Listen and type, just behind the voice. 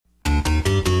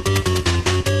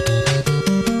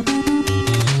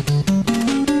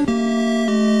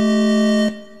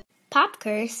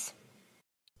Curse.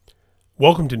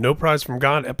 Welcome to No Prize from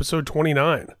God, episode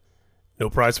 29.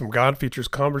 No Prize from God features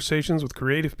conversations with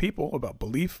creative people about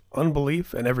belief,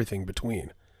 unbelief, and everything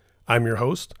between. I'm your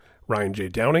host, Ryan J.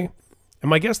 Downey,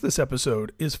 and my guest this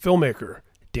episode is filmmaker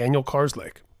Daniel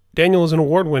Karslake. Daniel is an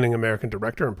award-winning American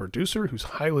director and producer whose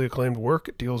highly acclaimed work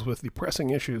deals with the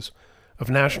pressing issues of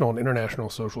national and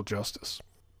international social justice.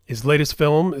 His latest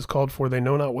film is called For They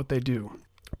Know Not What They Do.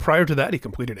 Prior to that, he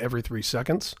completed Every 3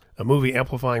 Seconds, a movie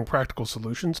amplifying practical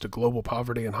solutions to global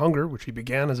poverty and hunger, which he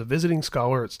began as a visiting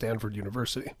scholar at Stanford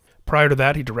University. Prior to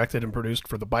that, he directed and produced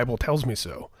For the Bible Tells Me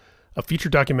So, a feature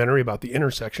documentary about the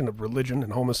intersection of religion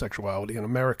and homosexuality in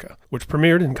America, which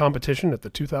premiered in competition at the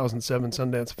 2007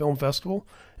 Sundance Film Festival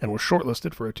and was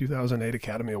shortlisted for a 2008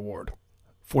 Academy Award.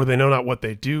 For They Know Not What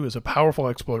They Do is a powerful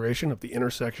exploration of the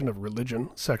intersection of religion,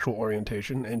 sexual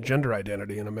orientation, and gender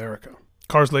identity in America.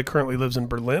 Karslake currently lives in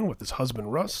Berlin with his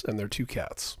husband Russ and their 2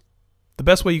 cats. The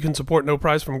best way you can support No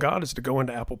Prize from God is to go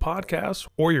into Apple Podcasts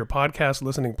or your podcast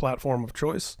listening platform of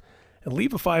choice and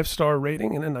leave a 5-star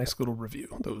rating and a nice little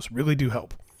review. Those really do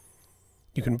help.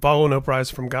 You can follow No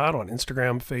Prize from God on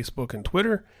Instagram, Facebook, and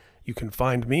Twitter. You can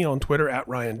find me on Twitter at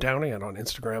Ryan Downey and on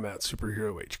Instagram at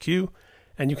SuperheroHQ.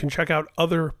 And you can check out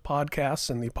other podcasts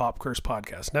in the Pop Curse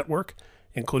Podcast Network,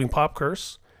 including Pop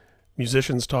Curse,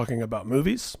 Musicians Talking About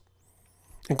Movies,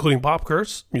 and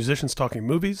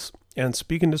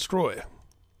Speak and Destroy,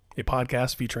 a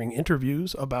podcast featuring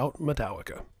interviews about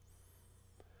Metallica.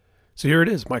 So here it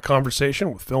is, my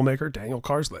conversation with filmmaker Daniel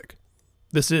Karslake.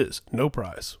 This is No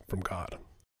Prize from God.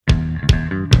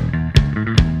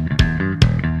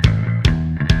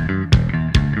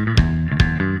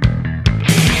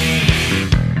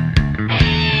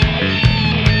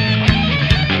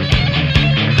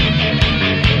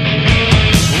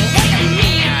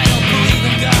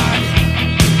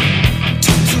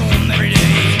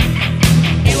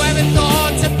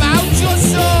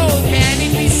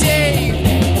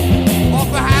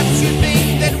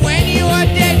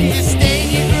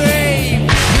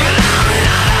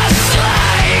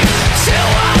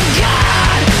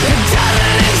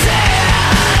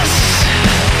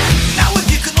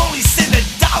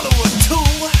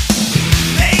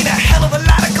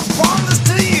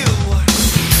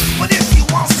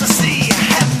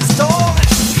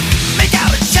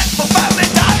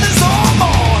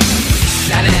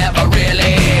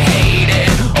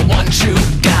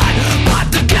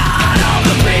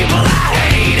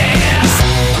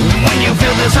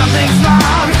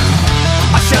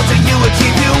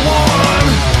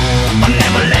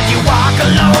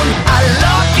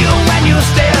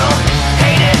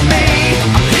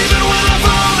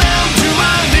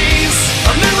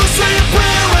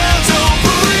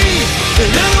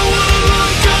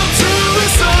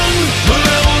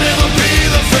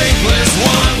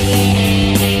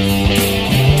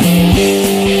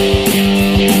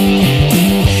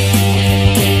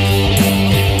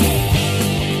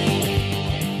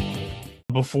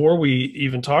 Before we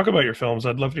even talk about your films,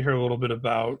 I'd love to hear a little bit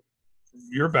about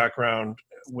your background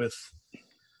with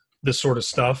this sort of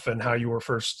stuff and how you were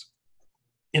first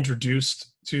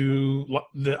introduced to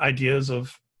the ideas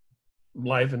of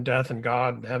life and death and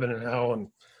God and heaven and hell and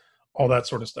all that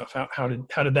sort of stuff. How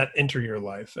did that enter your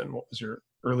life, and what was your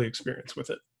early experience with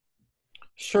it?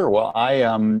 Sure. Well, I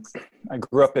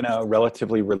grew up in a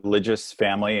relatively religious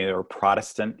family, or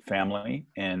Protestant family,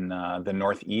 in the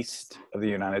Northeast of the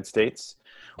United States.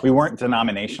 We weren't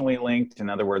denominationally linked. In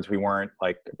other words, we weren't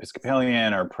like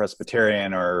Episcopalian or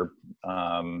Presbyterian or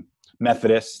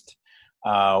Methodist.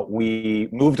 We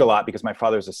moved a lot because my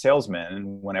father's a salesman.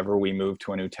 And whenever we moved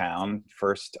to a new town,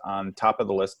 first on top of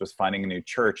the list was finding a new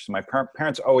church. So my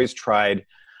parents always tried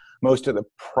most of the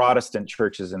Protestant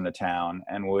churches in the town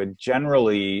and would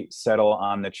generally settle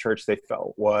on the church they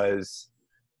felt was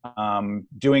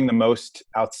doing the most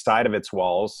outside of its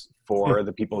walls for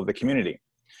the people of the community.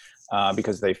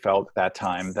 Because they felt at that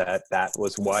time that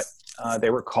was what they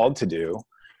were called to do.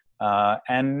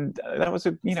 And that was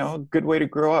a good way to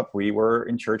grow up. We were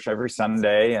in church every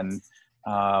Sunday and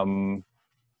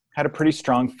had a pretty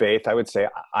strong faith. I would say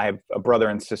I have a brother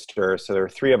and sister, so there were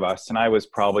 3 of us, and I was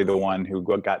probably the one who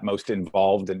got most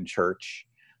involved in church.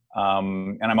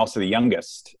 And I'm also the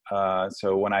youngest.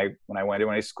 So when I went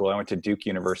to school, I went to Duke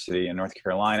University in North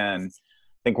Carolina, and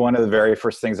I think one of the very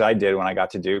first things I did when I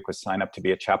got to Duke was sign up to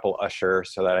be a chapel usher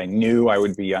so that I knew I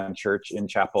would be in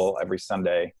chapel every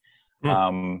Sunday.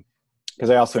 because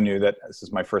I also knew that this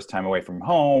is my first time away from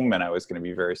home and I was going to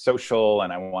be very social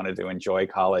and I wanted to enjoy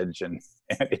college, and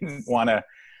I didn't want to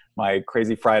my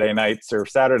crazy Friday nights or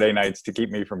Saturday nights to keep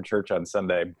me from church on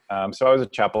Sunday. So I was a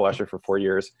chapel usher for 4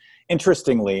 years.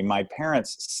 Interestingly, my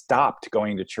parents stopped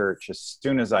going to church as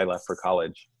soon as I left for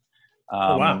college,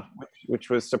 Oh, wow. which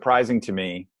was surprising to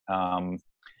me.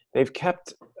 They've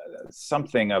kept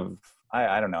something of,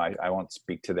 I don't know, I won't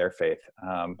speak to their faith,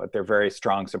 but they're very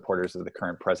strong supporters of the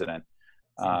current president,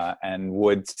 and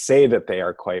would say that they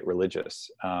are quite religious,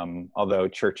 although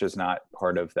church is not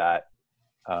part of that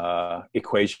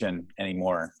equation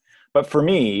anymore. But for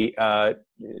me,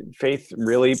 faith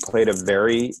really played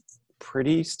a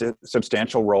pretty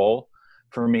substantial role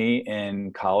for me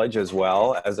in college, as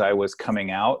well as I was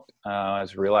coming out. I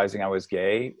was realizing I was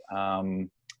gay.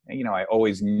 I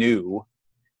always knew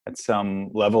at some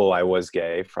level I was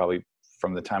gay, probably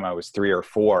from the time I was 3 or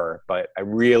 4, but I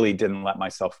really didn't let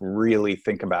myself really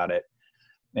think about it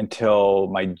until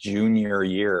my junior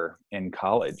year in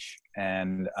college.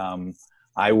 And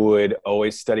I would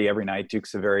always study every night.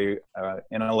 Duke's a very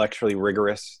intellectually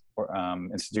rigorous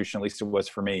institution, at least it was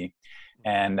for me.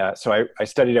 And so I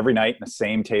studied every night in the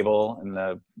same table in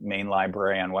the main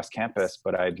library on West Campus,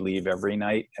 but I'd leave every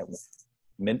night at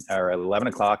 11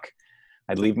 o'clock.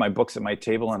 I'd leave my books at my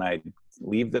table, and I'd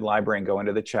leave the library and go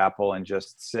into the chapel and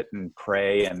just sit and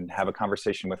pray and have a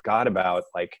conversation with God about,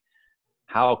 like,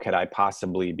 how could I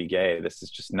possibly be gay? This is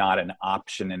just not an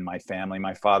option in my family.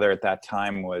 My father at that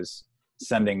time was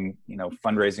sending,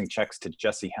 fundraising checks to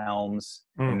Jesse Helms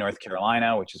in North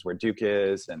Carolina, which is where Duke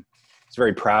is. And he's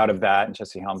very proud of that. And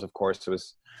Jesse Helms, of course,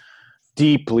 was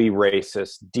deeply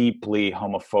racist, deeply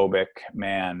homophobic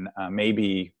man,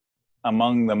 maybe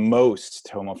among the most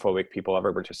homophobic people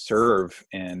ever to serve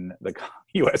in the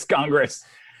U.S. Congress.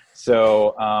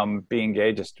 So being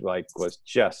gay was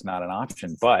just not an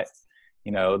option. But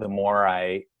the more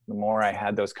I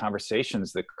had those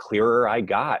conversations, the clearer I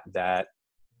got that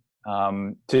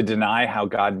to deny how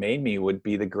God made me would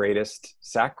be the greatest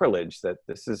sacrilege. That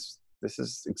this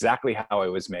is exactly how I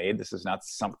was made. This is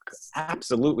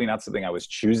absolutely not something I was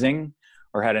choosing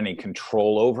or had any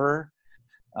control over.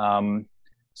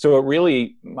 So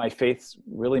my faith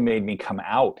really made me come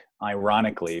out.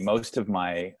 Ironically, most of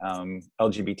my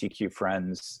LGBTQ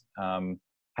friends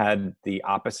had the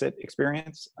opposite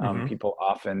experience. People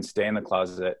often stay in the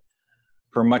closet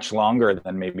for much longer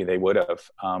than maybe they would have,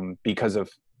 because of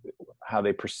how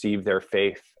they perceive their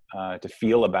faith to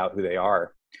feel about who they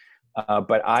are.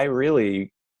 But I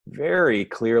really very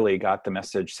clearly got the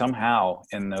message somehow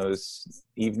in those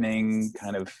evening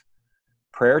kind of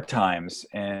prayer times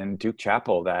in Duke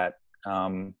Chapel that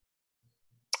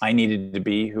I needed to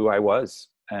be who I was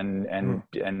and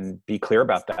be clear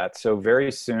about that. So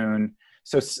very soon,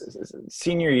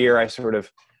 senior year, I sort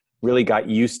of really got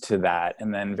used to that.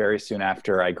 And then very soon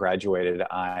after I graduated,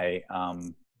 I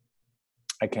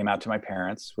came out to my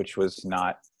parents, which was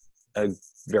not a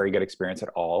very good experience at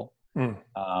all.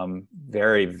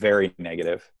 Very, very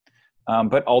negative.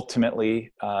 But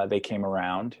ultimately, they came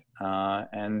around.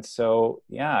 And so,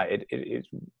 yeah, it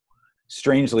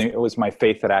strangely, it was my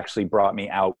faith that actually brought me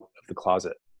out of the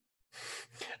closet.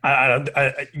 I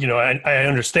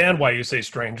understand why you say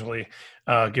strangely,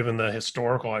 given the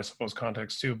historical, I suppose,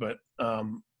 context too. But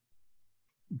I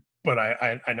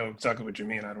know exactly what you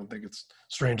mean. I don't think it's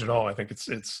strange at all. I think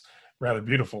it's rather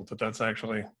beautiful that that's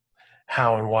actually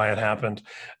how and why it happened.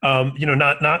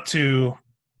 Not to,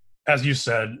 as you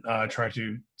said, try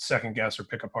to second guess or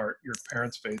pick apart your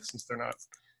parents' faith, since they're not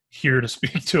here to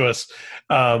speak to us.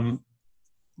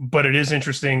 But it is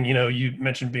interesting, you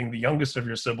mentioned being the youngest of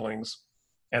your siblings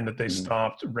and that they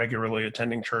stopped regularly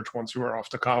attending church once you were off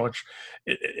to college.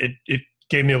 It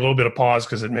gave me a little bit of pause,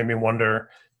 because it made me wonder,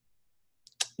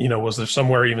 was there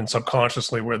somewhere even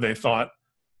subconsciously where they thought,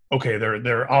 okay,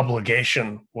 their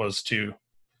obligation was to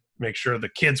make sure the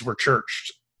kids were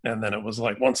churched. And then it was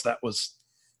like, once that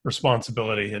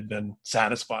responsibility had been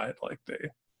satisfied, like they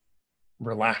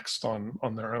relaxed on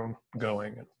their own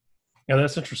going. And yeah,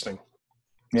 that's interesting.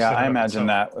 Yeah, I imagine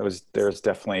that was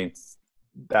definitely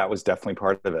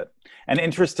part of it. And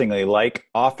interestingly, like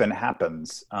often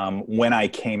happens, when I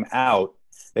came out,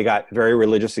 they got very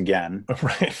religious again.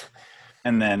 Right.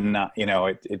 And then,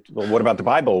 well, what about the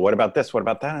Bible? What about this? What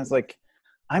about that? And I was like,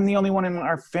 I'm the only one in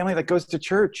our family that goes to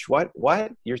church. What?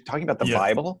 You're talking about the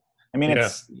Bible? I mean,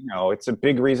 it's a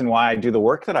big reason why I do the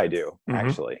work that I do,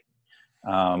 actually.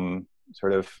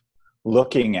 Sort of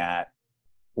looking at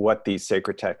what these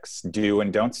sacred texts do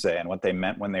and don't say, and what they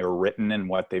meant when they were written, and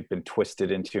what they've been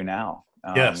twisted into now.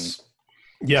 Yes.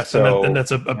 So, and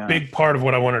that's a big part of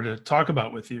what I wanted to talk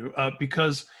about with you,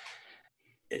 because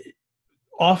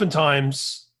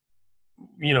oftentimes,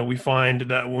 we find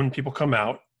that when people come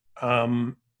out,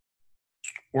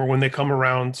 or when they come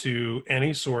around to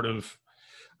any sort of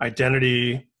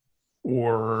identity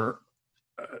or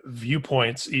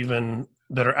viewpoints, even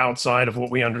that are outside of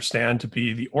what we understand to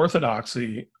be the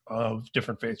orthodoxy of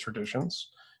different faith traditions,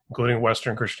 including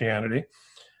Western Christianity,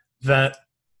 that,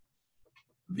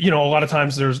 a lot of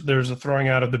times there's a throwing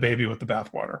out of the baby with the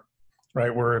bathwater,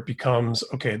 right? Where it becomes,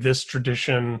 okay, this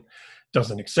tradition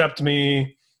doesn't accept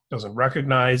me, doesn't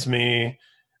recognize me,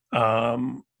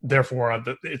 therefore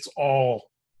it's all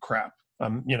crap.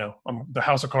 I'm the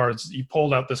house of cards. You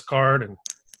pulled out this card and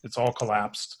it's all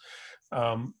collapsed.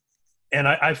 And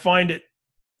I find it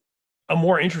a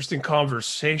more interesting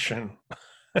conversation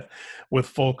with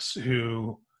folks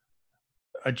who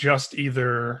adjust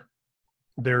either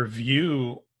their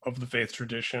view of the faith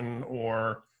tradition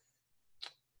or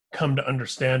come to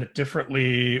understand it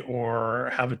differently or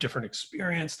have a different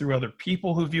experience through other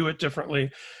people who view it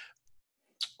differently,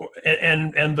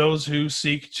 and those who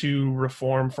seek to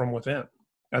reform from within.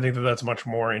 I think that's much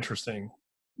more interesting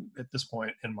at this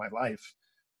point in my life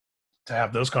to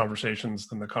have those conversations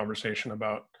than the conversation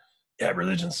about, yeah,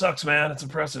 religion sucks, man. It's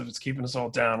oppressive. It's keeping us all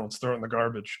down. Let's throw it in the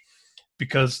garbage.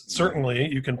 Because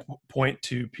certainly you can point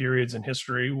to periods in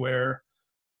history where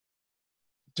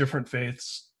different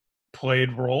faiths played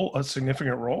a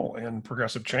significant role in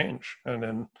progressive change and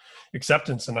in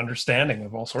acceptance and understanding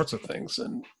of all sorts of things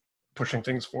and pushing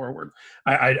things forward.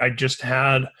 I just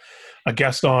had a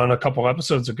guest on a couple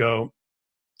episodes ago.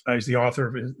 He's the author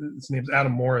of, his name's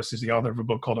Adam Morris. He's the author of a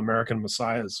book called American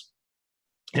Messiahs.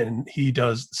 And he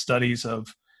does studies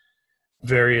of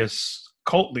various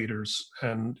cult leaders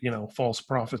and, false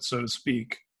prophets, so to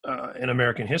speak, in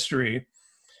American history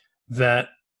that,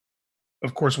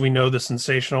 of course, we know the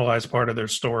sensationalized part of their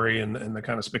story and the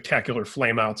kind of spectacular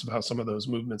flameouts of how some of those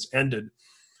movements ended.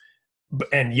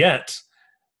 And yet,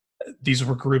 these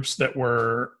were groups that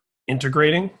were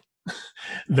integrating,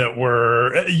 that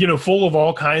were, full of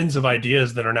all kinds of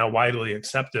ideas that are now widely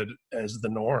accepted as the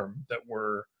norm, that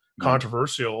were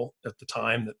controversial at the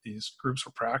time that these groups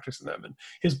were practicing them. And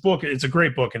his book, it's a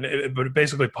great book, but it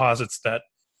basically posits that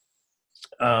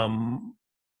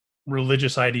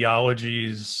religious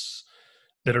ideologies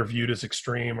that are viewed as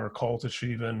extreme or cultish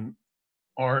even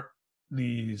aren't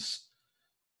these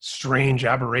strange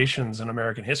aberrations in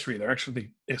American history. They're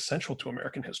actually essential to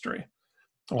American history.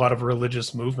 A lot of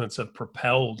religious movements have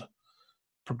propelled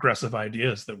progressive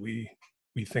ideas that we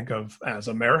think of as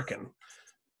American,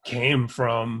 came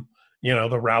from,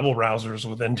 the rabble rousers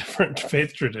within different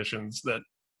faith traditions that,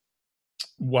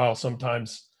 while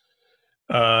sometimes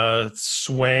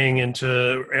swaying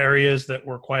into areas that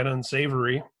were quite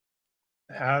unsavory,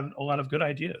 had a lot of good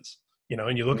ideas,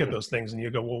 and you look at those things and you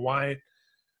go, well, why?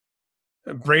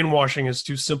 Brainwashing is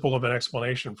too simple of an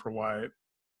explanation for why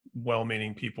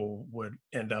well-meaning people would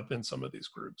end up in some of these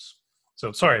groups.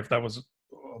 So sorry if that was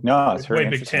no, it's very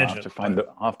way big tangent.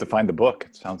 I'll have to find the book.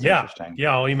 It sounds interesting.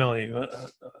 Yeah, I'll email you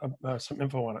some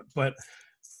info on it. But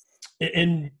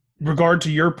in regard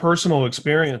to your personal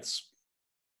experience,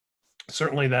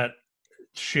 certainly that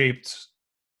shaped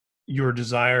your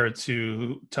desire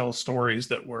to tell stories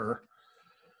that were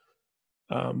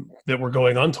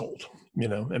going untold,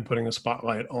 and putting a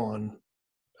spotlight on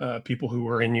people who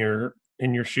were in your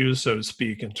shoes, so to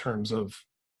speak, in terms of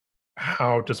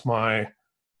how does my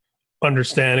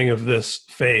understanding of this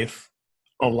faith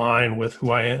align with who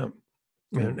I am.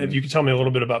 And if you could tell me a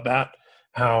little bit about that,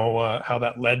 how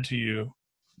that led to you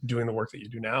doing the work that you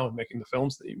do now and making the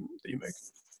films that you make.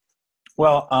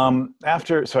 Well,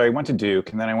 so I went to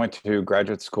Duke, and then I went to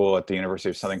graduate school at the University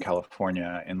of Southern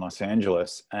California in Los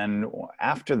Angeles. And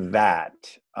after that,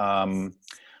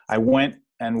 I went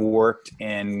and worked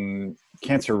in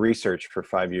cancer research for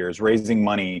 5 years, raising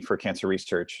money for cancer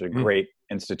research, a great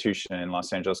institution in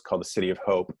Los Angeles called the City of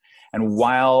Hope. And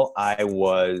while I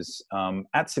was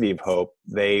at City of Hope,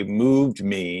 they moved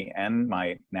me and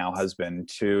my now husband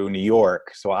to New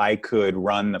York so I could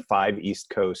run the 5 East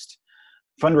Coast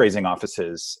fundraising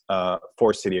offices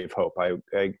for City of Hope.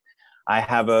 I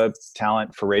have a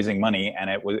talent for raising money, and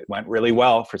it went really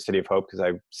well for City of Hope because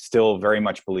I still very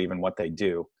much believe in what they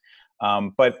do.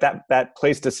 But that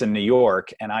placed us in New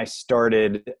York, and I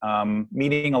started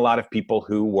meeting a lot of people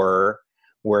who were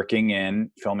working in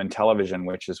film and television,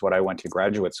 which is what I went to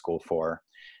graduate school for,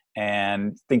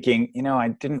 and thinking,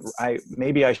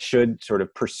 maybe I should sort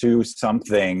of pursue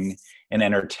something in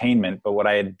entertainment. But what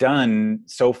I had done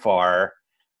so far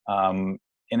in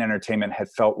entertainment had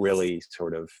felt really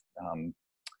sort of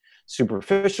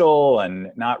superficial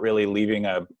and not really leaving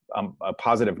a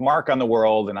positive mark on the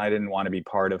world. And I didn't want to be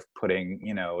part of putting,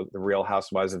 the Real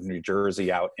Housewives of New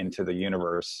Jersey out into the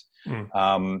universe.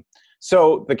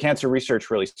 So the cancer research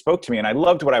really spoke to me, and I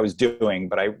loved what I was doing,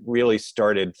 but I really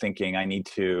started thinking I need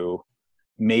to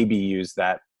maybe use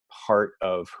that part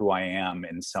of who I am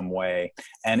in some way.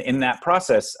 And in that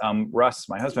process, Russ,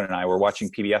 my husband, and I were watching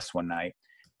PBS one night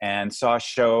and saw a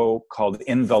show called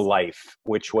In the Life,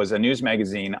 which was a news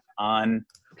magazine on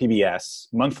PBS,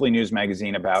 monthly news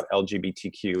magazine about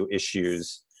LGBTQ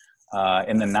issues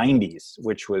in the 90s,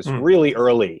 which was really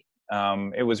early.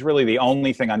 It was really the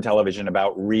only thing on television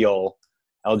about real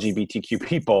LGBTQ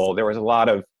people. There was a lot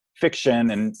of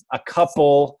fiction and a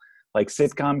couple like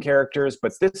sitcom characters,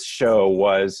 but this show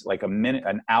was like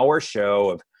an hour show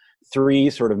of 3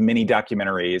 sort of mini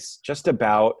documentaries just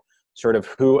about sort of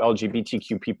who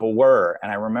LGBTQ people were.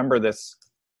 And I remember this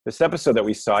episode that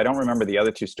we saw. I don't remember the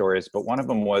other 2 stories, but one of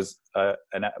them was a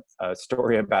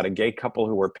story about a gay couple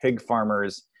who were pig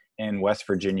farmers in West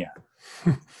Virginia.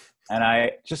 And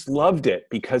I just loved it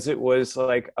because it was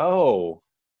like, oh,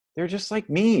 they're just like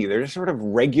me. They're just sort of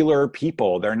regular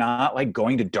people. They're not like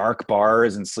going to dark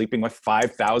bars and sleeping with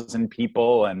 5,000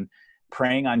 people and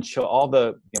preying on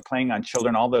playing on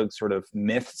children, all the sort of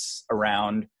myths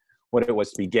around what it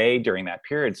was to be gay during that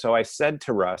period. So I said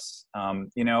to Russ,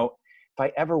 if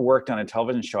I ever worked on a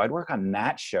television show, I'd work on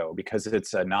that show because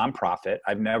it's a nonprofit.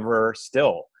 I've never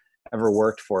still ever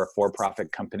worked for a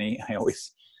for-profit company.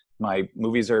 My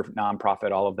movies are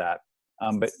nonprofit, all of that.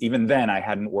 But even then, I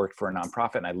hadn't worked for a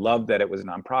nonprofit, and I loved that it was a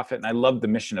nonprofit, and I loved the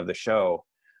mission of the show.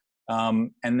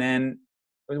 And then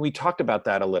we talked about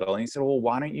that a little, and he said, well,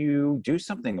 why don't you do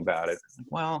something about it?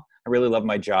 Well, I really love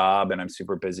my job, and I'm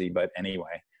super busy, but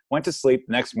anyway. Went to sleep,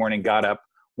 next morning, got up,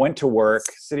 went to work.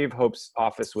 City of Hope's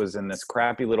office was in this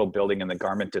crappy little building in the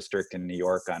Garment District in New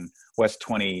York on West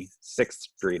 26th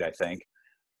Street, I think.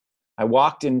 I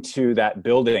walked into that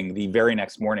building the very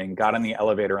next morning, got on the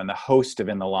elevator, and the host of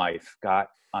In the Life got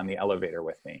on the elevator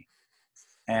with me.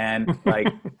 And like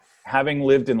having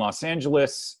lived in Los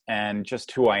Angeles and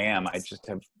just who I am, I just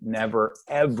have never,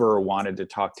 ever wanted to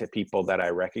talk to people that I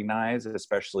recognize,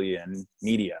 especially in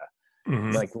media.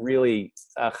 Mm-hmm. Like really,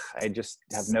 I just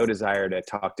have no desire to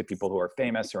talk to people who are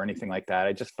famous or anything like that.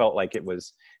 I just felt like it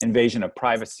was invasion of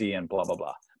privacy and blah, blah,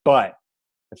 blah. But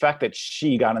the fact that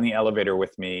she got on the elevator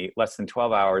with me less than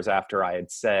 12 hours after I had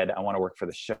said, I want to work for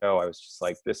the show, I was just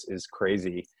like, this is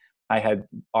crazy.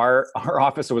 Our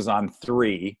office was on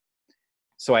 3.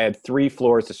 So I had 3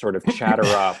 floors to sort of chatter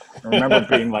up. I remember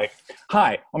being like,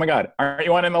 hi, oh my God, aren't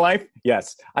you on In the Life?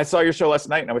 Yes. I saw your show last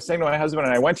night and I was saying to my husband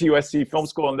and I went to USC film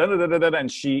school and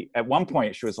and she, at one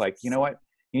point she was like, you know what?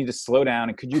 You need to slow down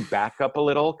and could you back up a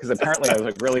little? Because apparently I was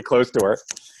like really close to her.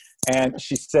 And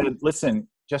she said, listen,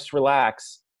 just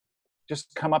relax.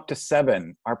 Just come up to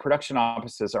 7. Our production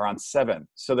offices are on 7.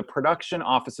 So the production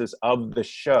offices of the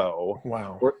show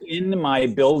were in my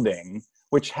building,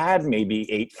 which had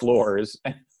maybe 8 floors.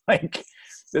 Like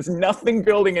there's nothing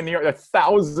building in New York. There are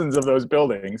thousands of those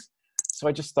buildings. So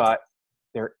I just thought,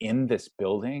 they're in this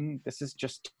building. This is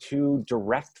just too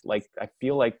direct. Like, I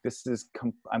feel like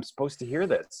I'm supposed to hear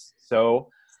this. So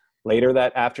later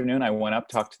that afternoon, I went up,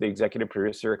 talked to the executive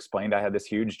producer, explained I had this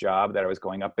huge job that I was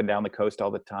going up and down the coast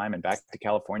all the time and back to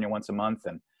California once a month.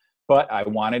 But I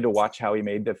wanted to watch how he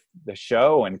made the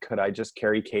show, and could I just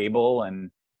carry cable?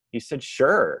 And he said,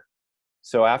 sure.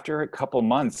 So after a couple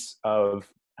months of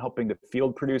helping to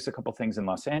field produce a couple things in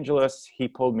Los Angeles, he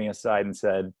pulled me aside and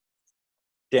said,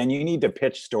 Dan, you need to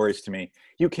pitch stories to me.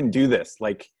 You can do this.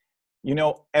 Like, you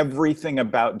know everything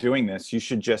about doing this. You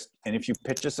should and if you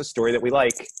pitch us a story that we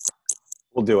like,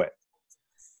 we'll do it.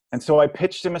 And so I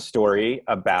pitched him a story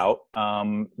about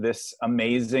this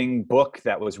amazing book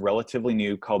that was relatively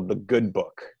new called The Good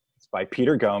Book. It's by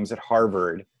Peter Gomes at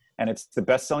Harvard. And it's the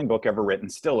best-selling book ever written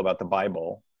still about the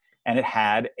Bible. And it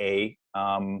had a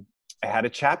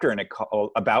chapter in it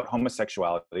about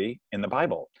homosexuality in the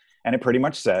Bible. And it pretty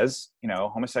much says,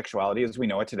 homosexuality as we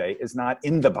know it today is not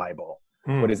in the Bible.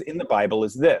 What is in the Bible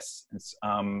is this.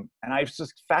 And I was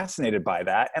just fascinated by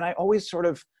that. And I always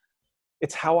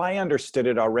it's how I understood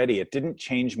it already. It didn't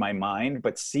change my mind,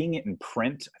 but seeing it in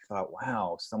print, I thought,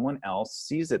 wow, someone else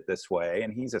sees it this way.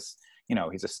 And he's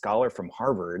a scholar from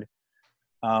Harvard.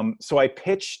 So I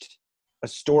pitched a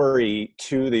story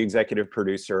to the executive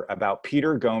producer about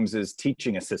Peter Gomes's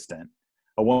teaching assistant,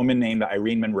 a woman named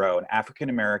Irene Monroe, an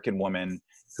African-American woman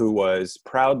who was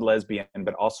proud lesbian,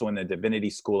 but also in the divinity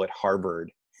school at Harvard.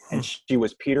 And she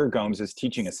was Peter Gomes's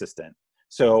teaching assistant.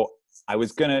 So I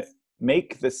was going to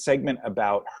make the segment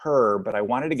about her, but I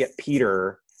wanted to get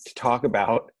Peter to talk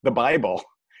about the Bible,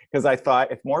 because I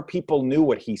thought if more people knew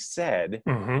what he said,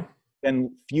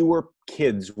 then fewer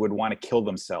kids would want to kill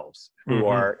themselves who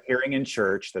are hearing in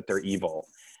church that they're evil.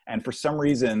 And for some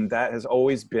reason, that has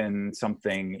always been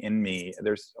something in me.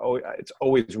 It's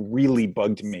always really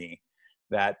bugged me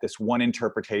that this one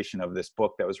interpretation of this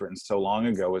book that was written so long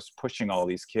ago was pushing all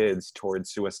these kids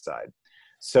towards suicide.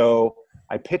 So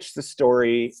I pitched the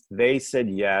story. They said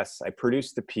yes. I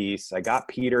produced the piece. I got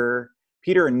Peter.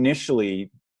 Peter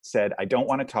initially said, I don't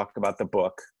want to talk about the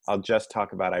book. I'll just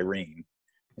talk about Irene.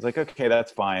 I was like, okay,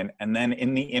 that's fine. And then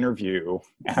in the interview,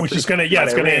 which is going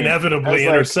to inevitably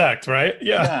intersect, right?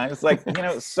 Yeah. It's like,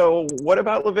 so what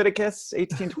about Leviticus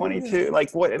 18:22?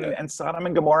 Like what, and Sodom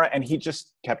and Gomorrah? And he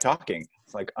just kept talking.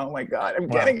 It's like, oh my God, I'm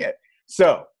getting it.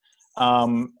 So,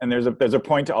 and there's a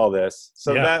point to all this.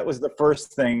 So that was the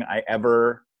first thing I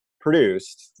ever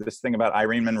produced, this thing about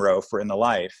Irene Monroe for In the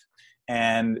Life.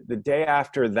 And the day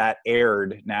after that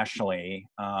aired nationally,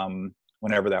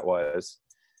 whenever that was,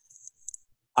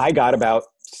 I got about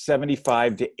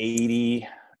 75 to 80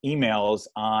 emails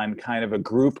on kind of a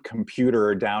group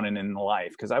computer down in the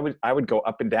Life, because I would go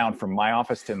up and down from my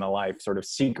office to In the Life sort of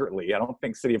secretly. I don't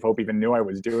think City of Hope even knew I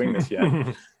was doing this yet.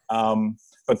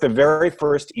 But the very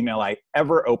first email I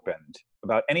ever opened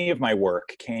about any of my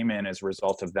work came in as a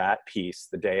result of that piece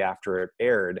the day after it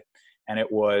aired. And it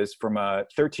was from a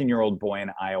 13-year-old boy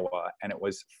in Iowa, and it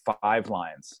was 5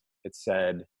 lines. It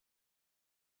said,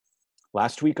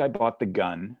 last week I bought the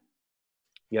gun.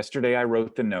 Yesterday I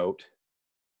wrote the note.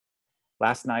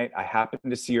 Last night I happened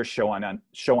to see your show on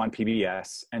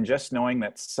PBS, and just knowing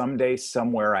that someday,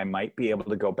 somewhere, I might be able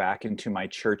to go back into my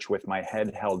church with my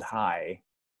head held high,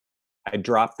 I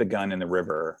dropped the gun in the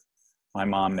river. My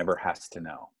mom never has to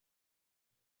know.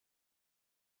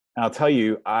 And I'll tell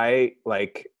you, I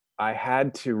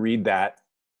had to read that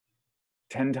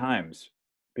 10 times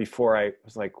before I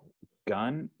was like,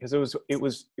 gun? Because it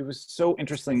was so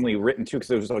interestingly written too, because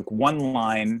there was like one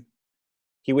line,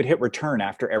 he would hit return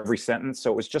after every sentence.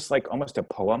 So it was just like almost a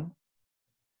poem.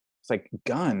 It's like,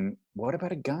 gun? What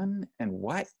about a gun? And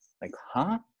what? Like,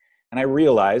 huh? And I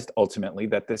realized ultimately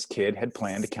that this kid had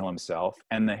planned to kill himself.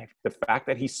 And the fact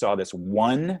that he saw this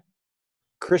one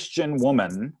Christian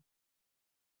woman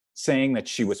saying that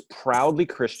she was proudly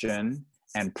Christian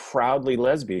and proudly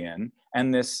lesbian,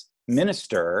 and this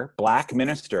minister, black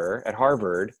minister at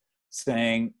Harvard,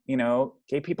 saying,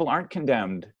 gay people aren't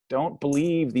condemned, don't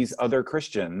believe these other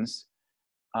Christians,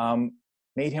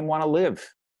 made him want to live.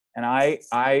 And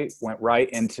I went right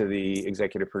into the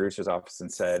executive producer's office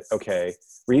and said, okay,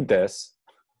 read this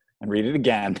and read it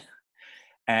again.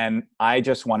 And I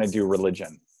just want to do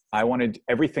religion. I wanted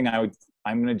everything I'm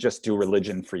going to just do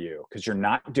religion for you because you're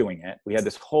not doing it. We had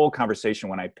this whole conversation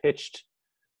when I pitched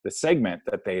the segment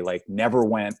that they never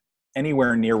went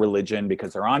anywhere near religion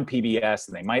because they're on PBS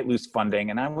and they might lose funding.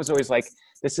 And I was always like,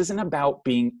 this isn't about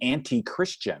being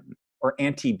anti-Christian or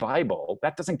anti-Bible.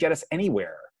 That doesn't get us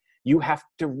anywhere. You have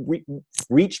to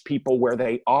reach people where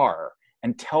they are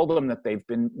and tell them that they've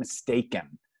been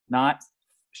mistaken, not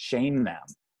shame them.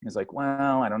 He's like,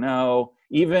 well, I don't know.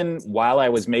 Even while I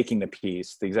was making the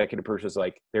piece, the executive producer was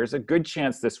like, there's a good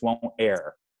chance this won't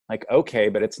air. Like, okay,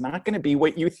 but it's not going to be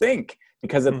what you think.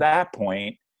 Because at that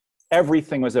point,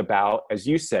 everything was about, as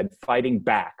you said, fighting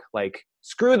back. Like,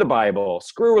 screw the Bible,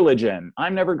 screw religion.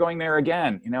 I'm never going there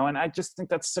again. And I just think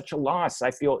that's such a loss.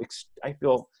 I feel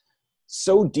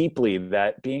so deeply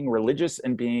that being religious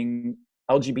and being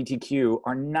LGBTQ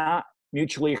are not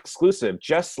mutually exclusive.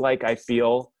 Just like I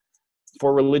feel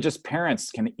for religious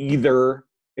parents can either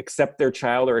accept their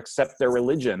child or accept their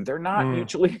religion. They're not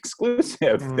mutually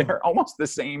exclusive. They're almost the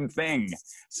same thing.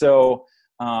 So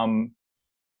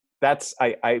that's,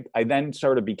 I then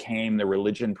sort of became the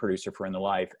religion producer for In the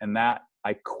Life. And that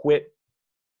I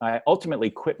ultimately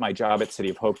quit my job at City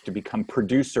of Hope to become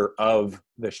producer of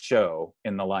the show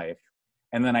In the Life.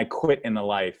 And then I quit In the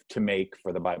Life to make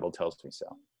For the Bible Tells Me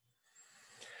So.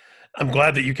 I'm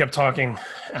glad that you kept talking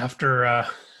after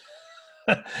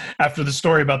after the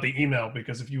story about the email,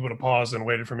 because if you would have paused and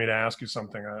waited for me to ask you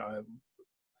something, I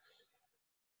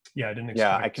didn't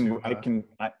expect.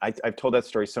 I've told that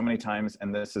story so many times,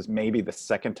 and this is maybe the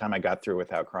second time I got through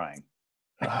without crying.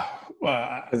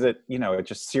 Because it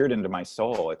just seared into my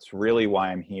soul. It's really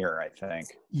why I'm here, I think.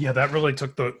 Yeah, that really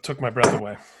took my breath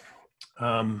away.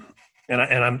 And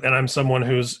I'm someone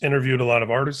who's interviewed a lot of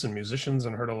artists and musicians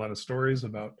and heard a lot of stories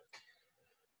about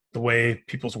the way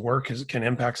people's work can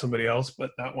impact somebody else.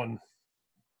 But that one,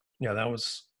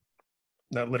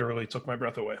 that literally took my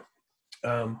breath away.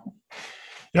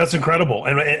 That's incredible.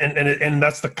 And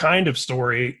that's the kind of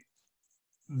story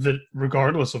that,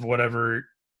 regardless of whatever,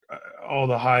 all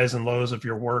the highs and lows of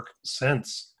your work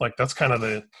since, that's kind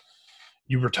of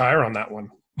you retire on that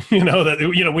one. When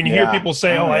you hear people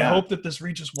say, I hope that this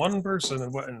reaches one person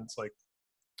and it's like,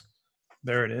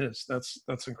 there it is.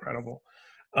 That's incredible.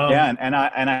 Yeah, and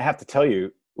I have to tell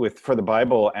you, for the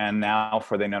Bible and now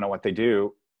for They Know What They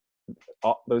Do,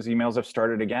 all those emails have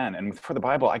started again. And for the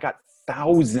Bible, I got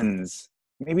thousands,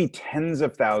 maybe tens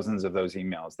of thousands of those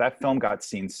emails. That film got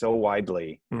seen so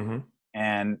widely,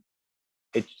 and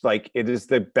it's like it is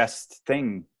the best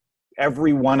thing.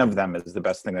 Every one of them is the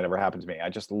best thing that ever happened to me. I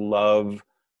just love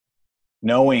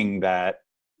knowing that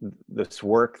this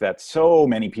work that so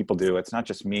many people do, it's not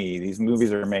just me. These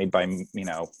movies are made by,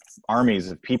 armies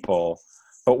of people,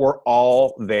 but we're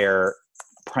all there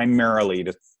primarily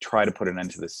to try to put an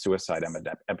end to this suicide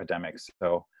epidemic.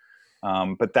 So,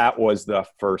 but that was the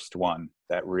first one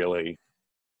that really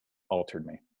altered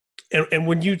me. And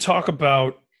when you talk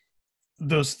about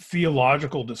those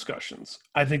theological discussions,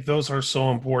 I think those are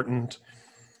so important,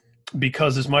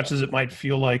 because as much as it might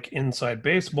feel like inside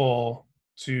baseball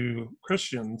to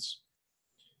Christians,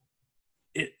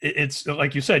 it's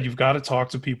like you said, you've got to talk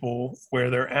to people where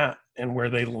they're at and where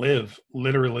they live,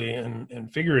 literally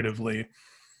and figuratively.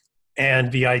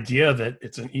 And the idea that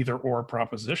it's an either or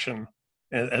proposition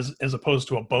as opposed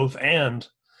to a both and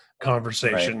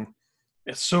conversation, right,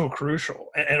 is so crucial.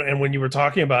 And when you were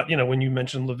talking about, when you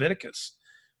mentioned Leviticus,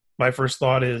 my first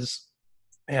thought is,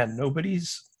 man,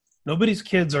 nobody's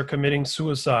kids are committing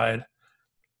suicide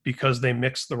because they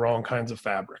mix the wrong kinds of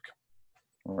fabric,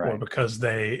 right, or because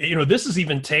they, this is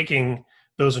even taking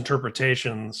those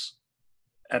interpretations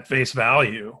at face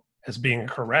value as being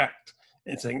correct,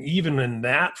 and saying even in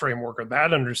that framework or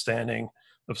that understanding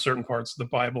of certain parts of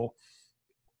the Bible,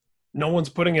 no one's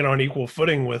putting it on equal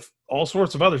footing with all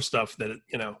sorts of other stuff that,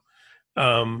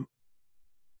 I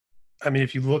mean,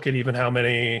 if you look at even how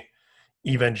many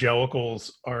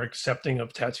evangelicals are accepting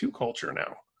of tattoo culture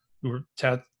now, who are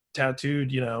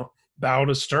tattooed, bow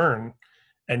to stern,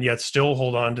 and yet still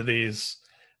hold on to these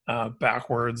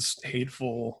backwards,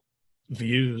 hateful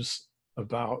views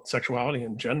about sexuality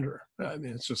and gender. I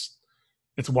mean,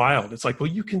 it's wild. It's like, well,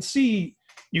 you can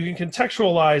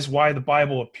contextualize why the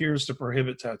Bible appears to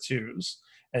prohibit tattoos,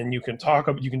 and you can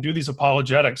do these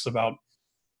apologetics about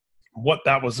what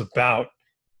that was about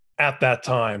at that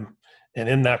time and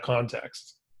in that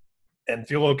context, and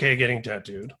feel okay getting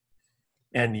tattooed.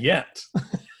 And yet,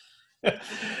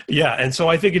 yeah. And so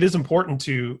I think it is important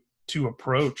to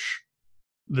approach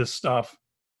this stuff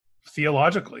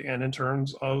theologically and in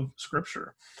terms of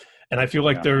scripture. And I feel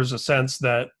like there's a sense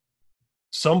that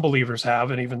some believers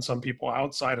have, and even some people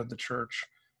outside of the church,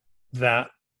 that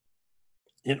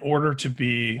in order to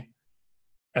be,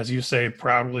 as you say,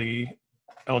 proudly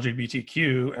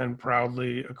LGBTQ and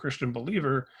proudly a Christian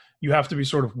believer, you have to be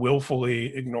sort of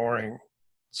willfully ignoring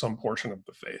some portion of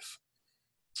the faith,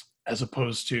 as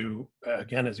opposed to,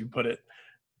 again, as you put it,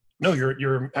 no,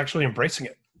 you're actually embracing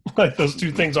it. Like, those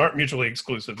two things aren't mutually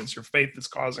exclusive. It's your faith that's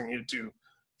causing you to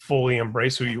fully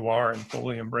embrace who you are and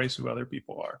fully embrace who other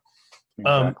people are.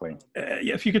 Exactly.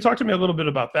 If you could talk to me a little bit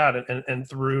about that, and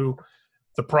through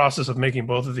the process of making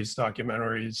both of these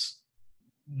documentaries,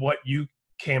 what you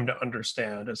came to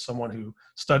understand as someone who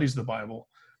studies the Bible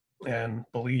and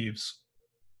believes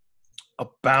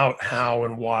about how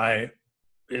and why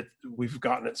we've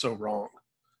gotten it so wrong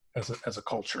as a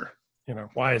culture.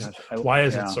 Why is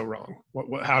it so wrong?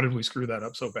 How did we screw that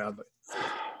up so badly?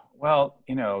 Well,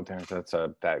 we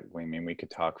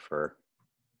could talk for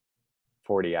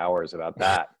 40 hours about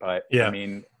that, but yeah. I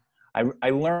mean,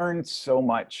 I learned so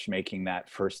much making that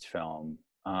first film,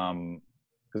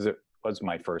 because it was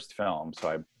my first film. So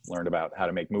I learned about how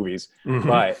to make movies,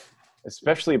 but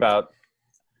especially I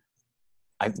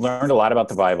learned a lot about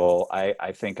the Bible.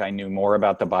 I think I knew more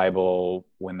about the Bible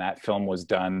when that film was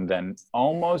done than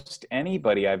almost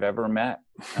anybody I've ever met.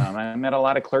 I met a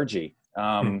lot of clergy,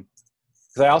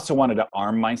 because I also wanted to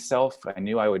arm myself. I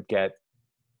knew I would get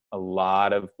a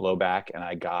lot of blowback, and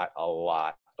I got a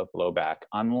lot of blowback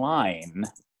online,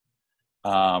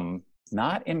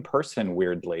 not in person,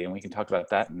 weirdly, and we can talk about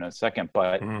that in a second.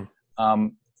 But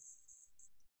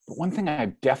one thing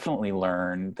I've definitely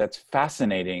learned that's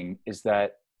fascinating is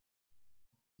that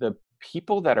the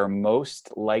people that are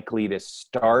most likely to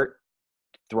start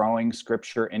throwing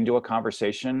scripture into a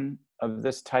conversation of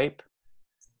this type,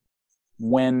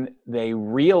 when they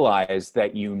realize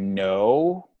that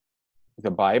the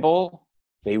Bible,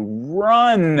 they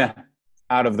run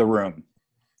out of the room.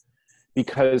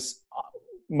 Because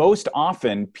most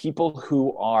often people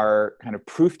who are kind of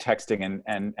proof texting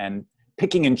and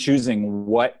picking and choosing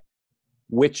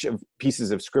which of pieces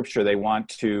of scripture they want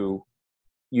to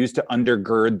use to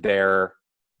undergird their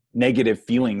negative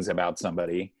feelings about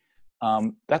somebody,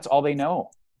 that's all they know.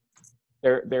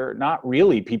 They're not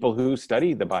really people who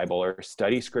study the Bible or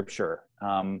study scripture.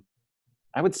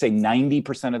 I would say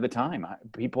 90% of the time,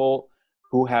 people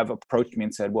who have approached me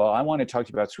and said, well, I want to talk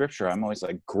to you about scripture. I'm always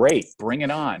like, great, bring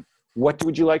it on. What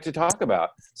would you like to talk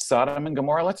about? Sodom and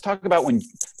Gomorrah? Let's talk about when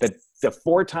the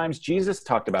 4 times Jesus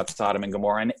talked about Sodom and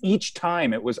Gomorrah. And each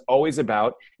time it was always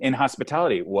about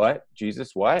inhospitality. What?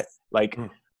 Jesus, what? Like,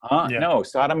 no,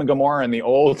 Sodom and Gomorrah in the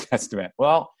Old Testament.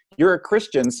 Well, you're a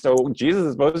Christian, so Jesus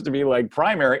is supposed to be like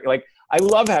primary. Like, I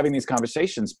love having these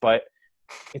conversations, but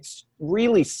it's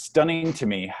really stunning to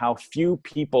me how few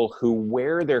people who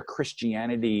wear their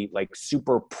Christianity like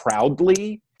super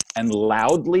proudly and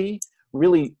loudly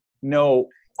really know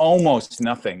almost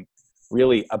nothing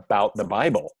really about the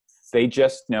Bible. They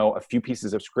just know a few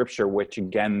pieces of scripture, which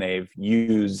again, they've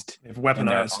used They've weaponized in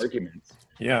their arguments.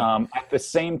 Yeah. At the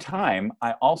same time,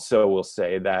 I also will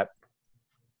say that,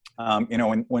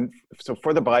 so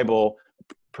For the Bible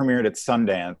premiered at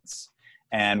Sundance,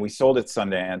 and we sold at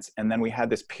Sundance, and then we had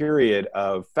this period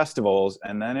of festivals,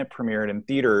 and then it premiered in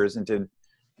theaters and did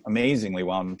amazingly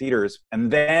well in theaters.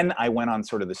 And then I went on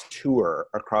sort of this tour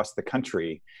across the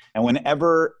country, and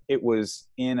whenever it was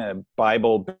in a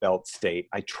Bible Belt state,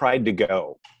 I tried to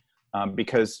go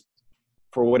because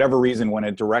for whatever reason, when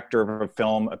a director of a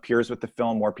film appears with the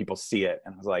film, more people see it.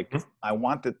 And I was like, I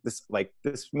want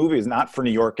this movie is not for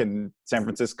New York and San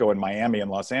Francisco and Miami and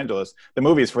Los Angeles. The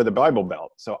movie is for the Bible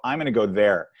Belt. So I'm going to go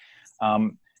there.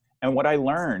 And what I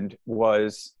learned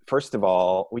was, first of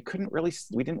all, we didn't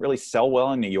really sell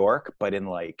well in New York, but in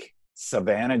like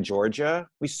Savannah, Georgia,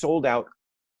 we sold out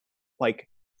like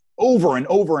over and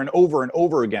over and over and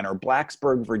over again, or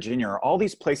Blacksburg, Virginia, or all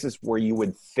these places where you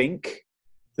would think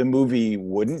the movie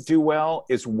wouldn't do well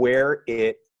is where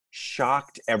it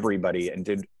shocked everybody and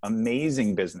did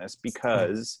amazing business,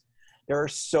 because there are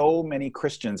so many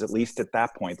Christians, at least at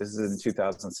that point, this is in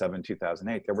 2007,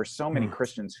 2008, there were so many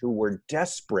Christians who were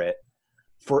desperate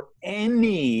for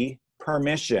any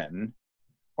permission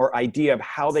or idea of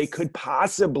how they could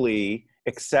possibly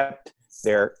accept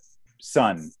their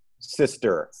son,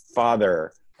 sister,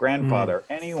 father, grandfather,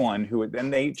 anyone who,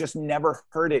 and they just never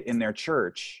heard it in their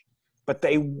church. But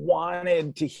they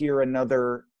wanted to hear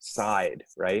another side,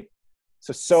 right?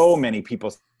 So many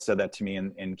people said that to me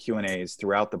in Q&As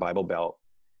throughout the Bible Belt.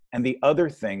 And the other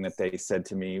thing that they said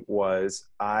to me was,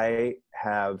 I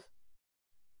have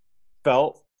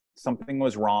felt something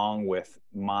was wrong with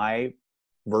my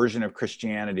version of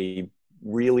Christianity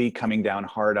really coming down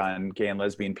hard on gay and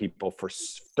lesbian people for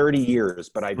 30 years,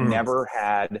 but I've never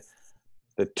had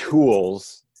the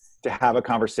tools to have a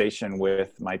conversation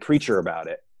with my preacher about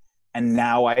it. And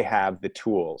now I have the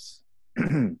tools.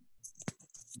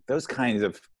 Those kinds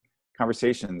of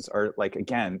conversations are, like,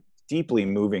 again, deeply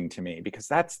moving to me, because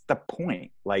that's the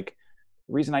point. Like,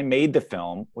 the reason I made the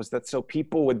film was that so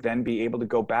people would then be able to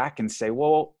go back and say,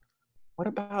 well, what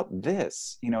about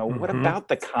this? What about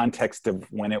the context of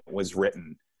when it was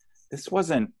written? This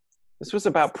was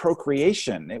about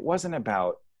procreation. It wasn't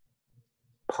about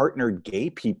partnered gay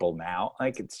people now.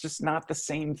 Like, it's just not the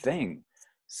same thing.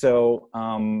 So,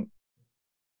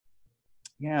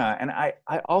 yeah, and I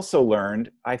also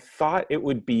learned, I thought it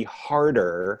would be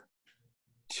harder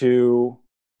to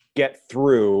get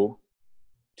through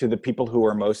to the people who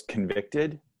are most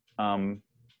convicted,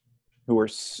 who are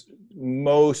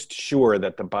most sure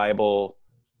that the Bible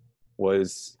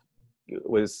was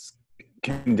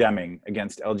condemning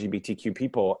against LGBTQ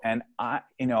people. And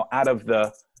out of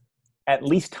the at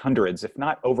least hundreds, if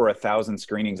not over 1,000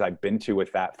 screenings I've been to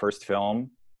with that first film,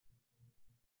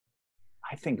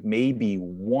 I think maybe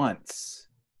once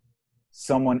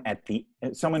someone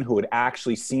who had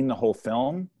actually seen the whole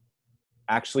film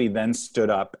actually then stood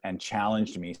up and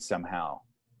challenged me somehow.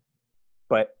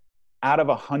 But out of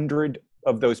 100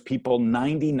 of those people,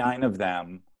 99 of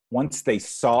them, once they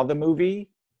saw the movie,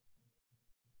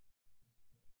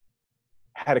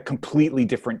 had a completely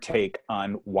different take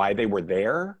on why they were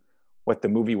there, what the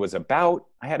movie was about.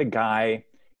 I had a guy,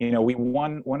 we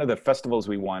won, one of the festivals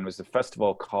we won was a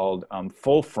festival called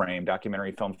Full Frame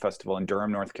Documentary Film Festival in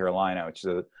Durham, North Carolina, which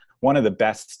is one of the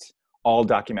best all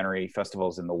documentary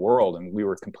festivals in the world. And we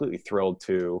were completely thrilled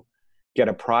to get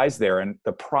a prize there. And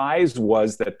the prize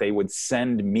was that they would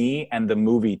send me and the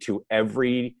movie to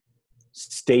every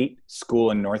state school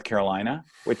in North Carolina,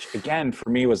 which again, for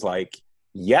me was like,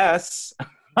 yes.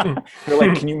 They're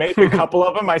like, can you make a couple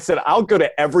of them? I said, I'll go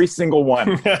to every single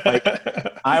one. Like,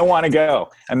 I want to go.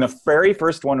 And the very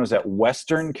first one was at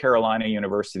Western Carolina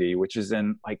University, which is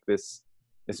in like this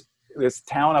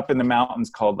town up in the mountains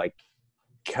called like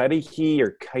Cudahy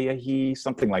or Cudahy,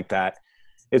 something like that.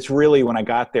 It's really, when I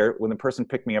got there, when the person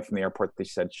picked me up from the airport,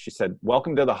 she said,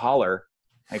 welcome to the holler.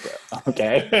 Like,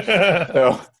 okay.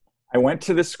 So I went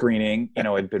to the screening. You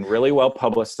know, it had been really well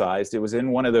publicized. It was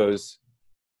in one of those.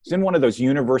 It's in one of those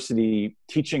university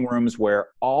teaching rooms where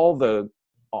all the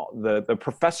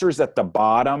professors at the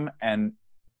bottom and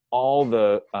all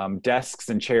the desks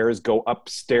and chairs go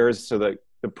upstairs, so that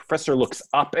the professor looks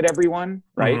up at everyone,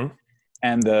 right? Mm-hmm.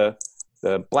 And the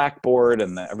blackboard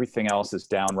and everything else is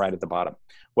down right at the bottom.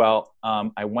 Well,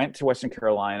 I went to Western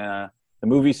Carolina. The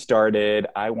movie started.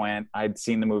 I'd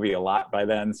seen the movie a lot by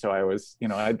then. So I was,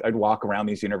 I'd walk around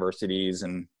these universities,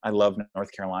 and I love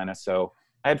North Carolina. So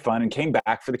I had fun and came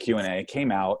back for the Q&A,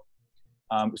 came out.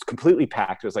 It was completely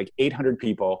packed. It was like 800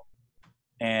 people.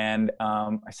 And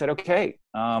I said, okay,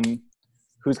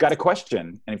 who's got a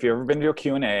question? And if you've ever been to a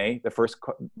Q&A,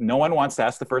 no one wants to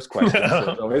ask the first question. So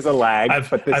there's always a lag.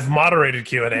 I've moderated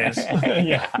Q&As.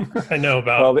 Yeah. I know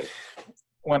about.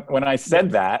 Well, when I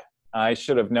said that, I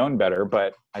should have known better,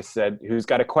 but I said, who's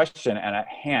got a question? And a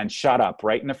hand shot up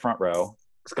right in the front row.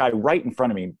 This guy right in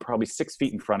front of me, probably 6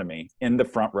 feet in front of me, in the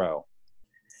front row.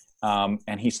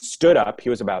 And he stood up. He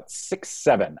was about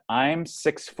 6'7". I'm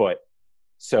 6 foot.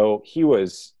 So he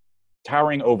was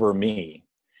towering over me.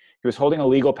 He was holding a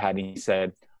legal pad, and he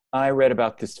said, I read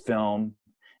about this film,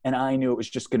 and I knew it was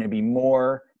just going to be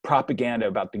more propaganda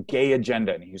about the gay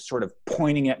agenda. And he was sort of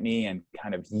pointing at me and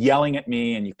kind of yelling at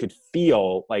me, and you could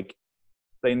feel like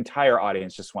the entire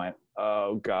audience just went,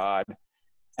 oh God.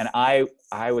 And I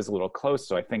was a little close,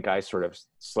 so I think I sort of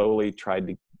slowly tried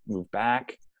to move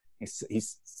back.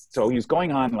 So he was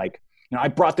going on like, I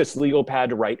brought this legal pad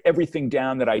to write everything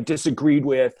down that I disagreed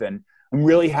with, and I'm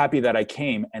really happy that I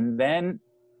came. And then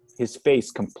his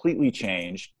face completely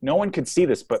changed. No one could see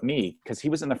this but me, because he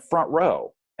was in the front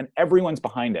row and everyone's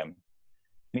behind him. And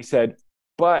he said,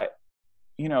 but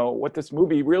what this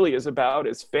movie really is about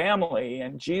is family,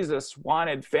 and Jesus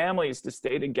wanted families to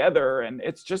stay together, and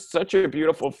it's just such a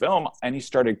beautiful film. And he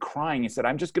started crying. He said,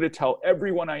 I'm just going to tell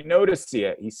everyone I know to see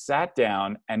it. He sat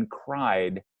down and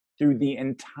cried through the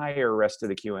entire rest of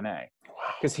the Q&A,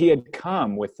 because he had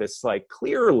come with this like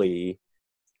clearly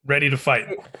ready to fight,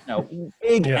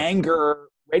 big anger,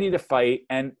 ready to fight.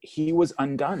 And he was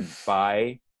undone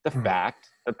by the fact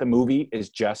that the movie is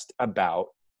just about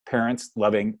parents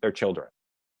loving their children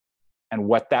and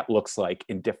what that looks like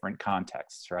in different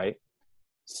contexts, right?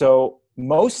 So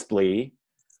mostly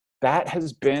that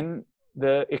has been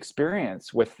the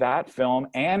experience with that film,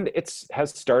 and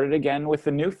has started again with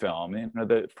the new film.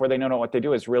 For They Know What They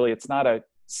Do is really, it's not a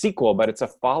sequel, but it's a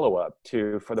follow-up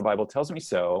to For the Bible Tells Me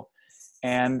So.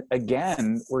 And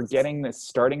again, we're getting this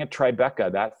starting at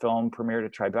Tribeca. That film premiered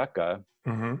at Tribeca.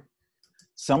 Mm-hmm.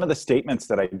 Some of the statements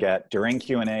that I get during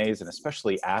Q&As, and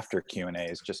especially after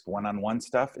Q&As, just one-on-one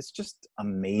stuff, it's just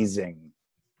amazing.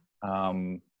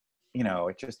 I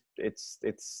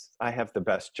have the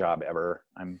best job ever.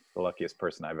 I'm the luckiest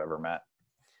person I've ever met.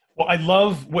 Well, I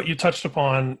love what you touched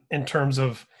upon in terms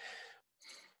of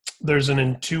there's an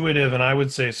intuitive and I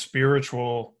would say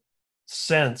spiritual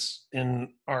sense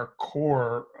in our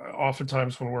core.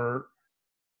 Oftentimes when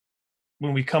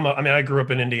we come up, I grew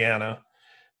up in Indiana.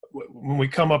 When we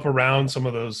come up around some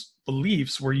of those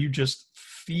beliefs where you just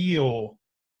feel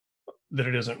that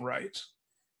it isn't right.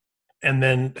 And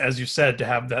then, as you said, to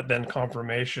have that then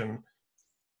confirmation,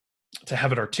 to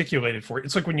have it articulated for you.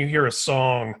 It's like when you hear a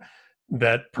song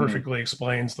that perfectly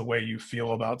explains the way you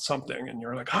feel about something, and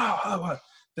you're like,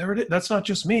 there it is. That's not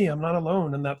just me. I'm not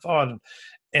alone in that thought.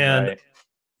 And right.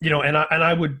 And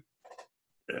I would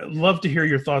love to hear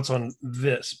your thoughts on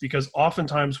this, because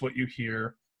oftentimes what you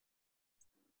hear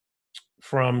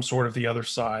from sort of the other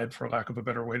side, for lack of a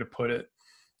better way to put it,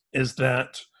 is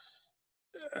that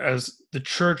as the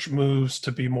church moves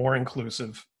to be more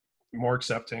inclusive, more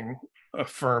accepting,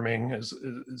 affirming, as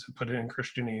put it in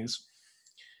Christianese,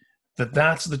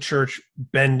 that's the church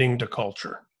bending to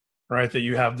culture, right? That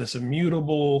you have this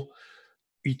immutable,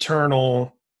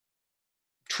 eternal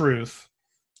truth,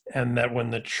 and that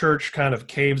when the church kind of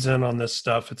caves in on this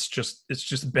stuff, it's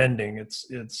just bending.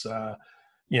 It's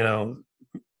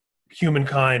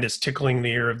humankind is tickling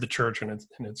the ear of the church, and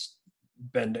it's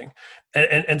bending.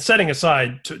 And setting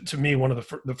aside, to me, one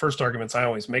of the first arguments I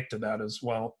always make to that is,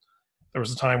 well, there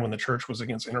was a time when the church was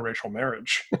against interracial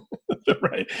marriage,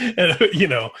 right? And did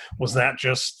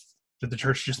the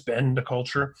church just bend to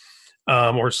culture,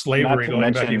 or slavery,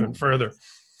 going back even further?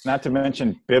 Not to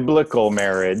mention biblical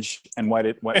marriage and what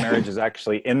marriage is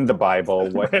actually in the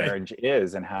Bible, what right. Marriage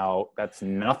is, and how that's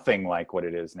nothing like what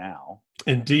it is now.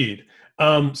 Indeed.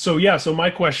 So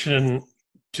my question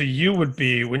to you would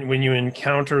be, when you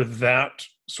encounter that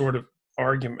sort of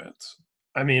argument,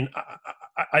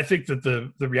 I think that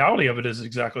the reality of it is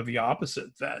exactly the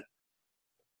opposite, that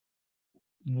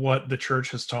what the church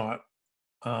has taught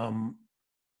um,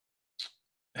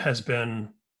 has been,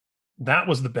 that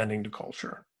was the bending to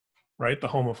culture, right? The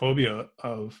homophobia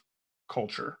of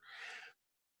culture,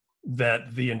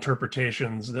 that the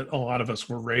interpretations that a lot of us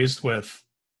were raised with,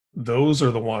 those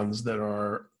are the ones that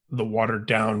are the watered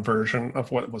down version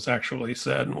of what was actually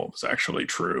said and what was actually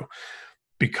true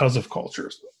because of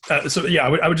cultures. So yeah,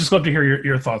 I would just love to hear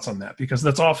your thoughts on that, because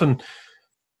that's often,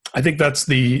 I think that's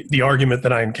the argument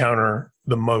that I encounter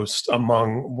the most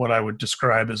among what I would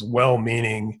describe as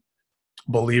well-meaning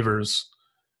believers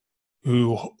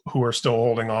who are still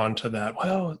holding on to that.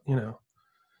 Well,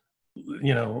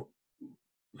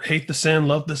 hate the sin,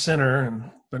 love the sinner,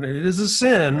 and but it is a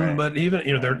sin. Right. But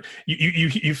even they're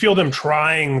you feel them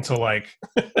trying to like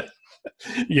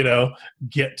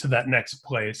get to that next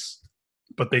place,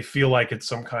 but they feel like it's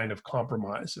some kind of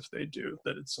compromise if they do,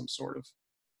 that it's some sort of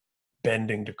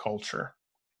bending to culture.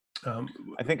 I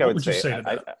think I What would you say, say to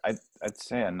that? I'd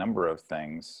say a number of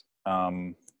things.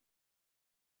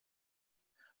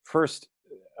 First,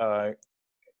 for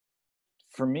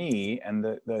me,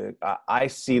 and I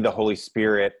see the Holy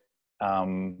Spirit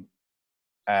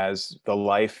as the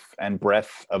life and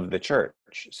breath of the church.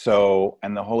 So,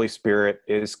 and the Holy Spirit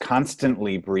is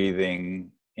constantly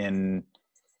breathing in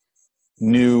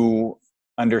new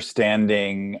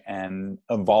understanding and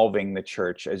evolving the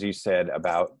church, as you said,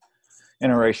 about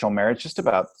interracial marriage, just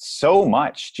about so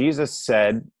much. Jesus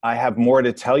said, I have more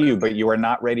to tell you, but you are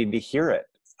not ready to hear it.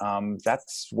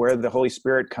 That's where the Holy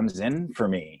Spirit comes in for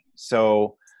me.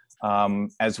 So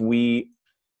as we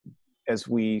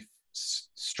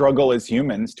struggle as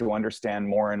humans to understand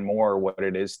more and more what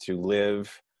it is to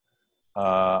live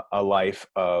a life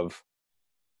of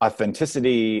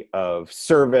authenticity, of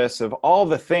service, of all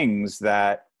the things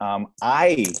that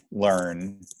I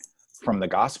learn from the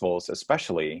Gospels,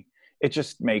 especially, it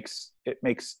makes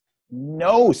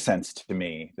no sense to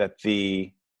me that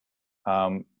the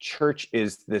church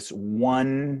is this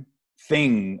one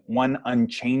thing, one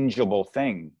unchangeable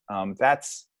thing.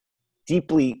 That's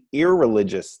deeply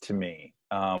irreligious to me.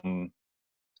 I'm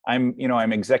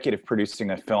executive producing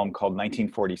a film called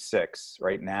 1946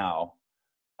 right now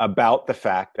about the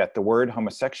fact that the word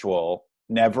homosexual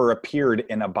never appeared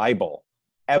in a Bible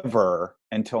ever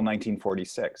until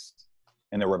 1946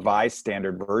 in the Revised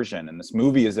Standard Version. And this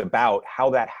movie is about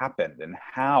how that happened and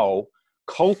how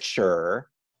culture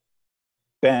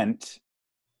bent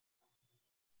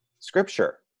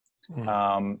scripture.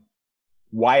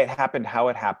 Why it happened, how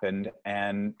it happened,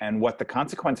 and what the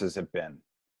consequences have been.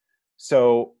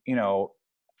 So,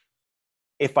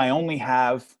 if I only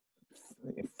have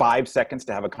 5 seconds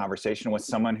to have a conversation with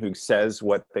someone who says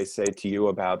what they say to you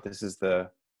about this is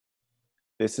the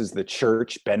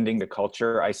church bending the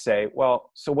culture, I say,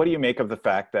 well, so what do you make of the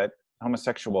fact that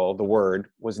homosexual, the word,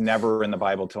 was never in the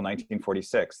Bible till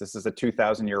 1946? This is a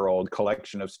 2,000-year-old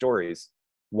collection of stories.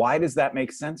 Why does that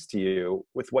make sense to you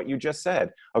with what you just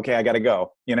said? Okay, I got to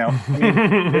go.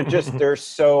 There's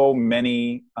so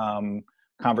many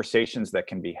conversations that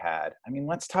can be had.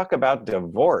 Let's talk about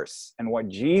divorce and what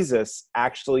Jesus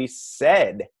actually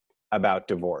said about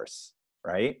divorce,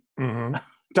 right? Mm-hmm.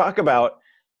 Talk about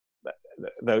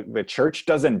the church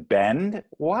doesn't bend.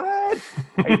 What?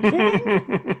 Are you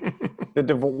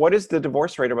kidding? What is the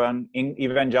divorce rate among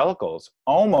evangelicals?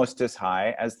 Almost as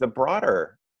high as the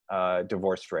broader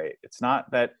divorce rate. It's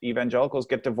not that evangelicals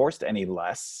get divorced any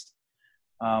less.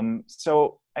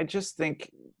 So I just think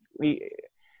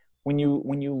when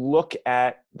you look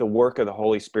at the work of the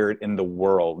Holy Spirit in the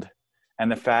world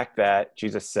and the fact that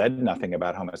Jesus said nothing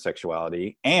about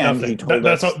homosexuality, and nothing. He told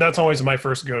us that's always my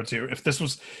first go-to. If this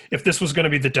was going to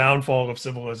be the downfall of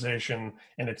civilization,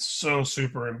 and it's so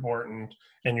super important,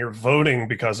 and you're voting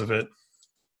because of it,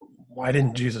 why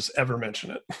didn't Jesus ever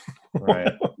mention it?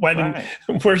 Right. Why didn't?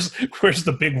 Right. Where's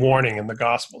the big warning in the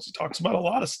Gospels? He talks about a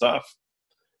lot of stuff.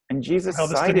 And Jesus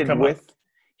sided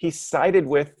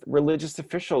with religious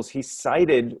officials. He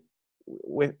sided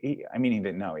with, he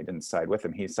didn't side with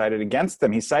them. He sided against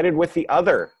them. He sided with the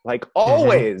other, like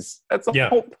always. That's the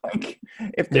whole point.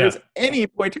 If there's any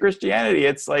point to Christianity,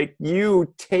 it's like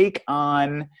you take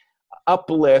on,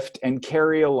 uplift, and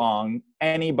carry along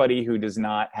anybody who does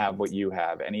not have what you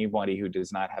have, anybody who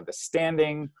does not have the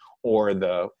standing or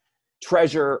the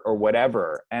treasure or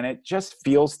whatever. And it just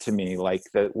feels to me like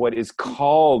that what is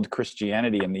called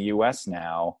Christianity in the US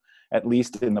now, at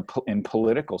least in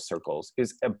political circles,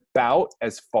 is about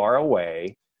as far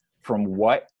away from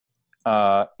what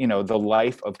the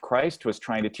life of Christ was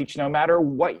trying to teach, no matter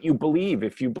what you believe.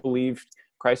 If you believed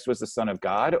Christ was the Son of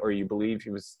God, or you believe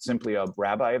he was simply a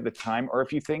rabbi of the time, or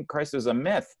if you think Christ is a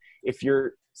myth, if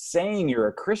you're saying you're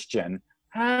a Christian,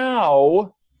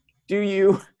 how do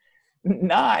you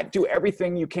not do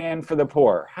everything you can for the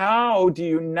poor? How do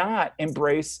you not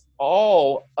embrace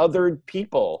all other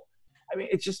people? I mean,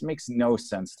 it just makes no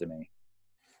sense to me.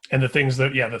 And the things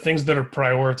that, yeah, the things that are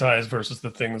prioritized versus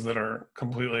the things that are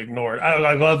completely ignored.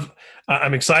 I love,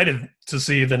 I'm excited to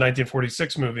see the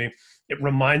 1946 movie. It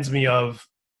reminds me of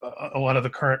a lot of the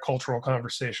current cultural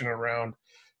conversation around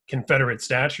Confederate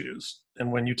statues.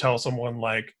 And when you tell someone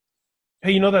like,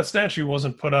 hey, you know, that statue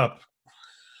wasn't put up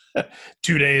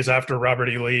 2 days after Robert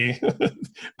E. Lee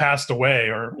passed away,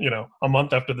 or, you know, a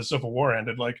month after the Civil War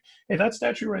ended, like, hey, that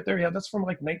statue right there, yeah, that's from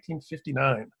like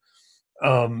 1959.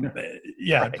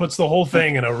 Yeah, it Right. puts the whole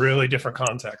thing in a really different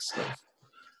context of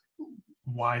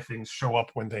why things show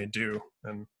up when they do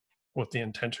and what the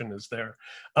intention is there.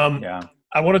 Yeah.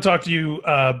 I want to talk to you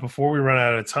before we run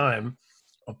out of time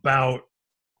about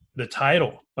the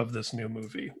title of this new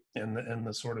movie and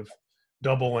the sort of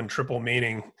double and triple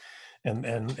meaning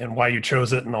and why you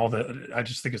chose it and all that. I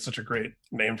just think it's such a great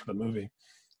name for the movie.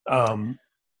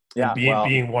 Yeah.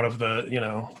 Being one of the, you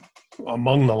know,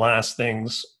 among the last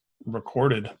things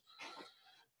recorded,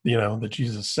 you know, that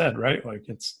Jesus said, right? Like,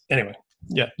 it's, anyway,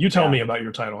 yeah, you tell me about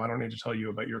your title. I don't need to tell you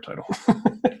about your title.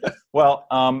 Well,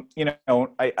 you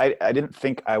know, I didn't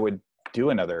think I would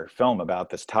do another film about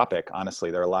this topic.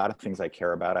 Honestly, there are a lot of things I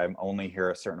care about. I'm only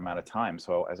here a certain amount of time.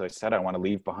 So as I said, I want to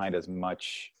leave behind as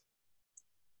much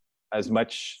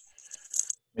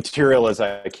material as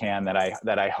I can that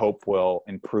I hope will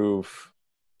improve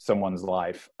someone's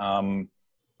life.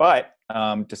 But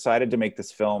decided to make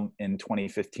this film in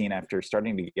 2015 after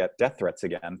starting to get death threats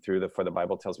again through the For the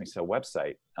Bible Tells Me So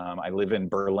website. I live in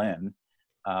Berlin,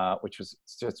 which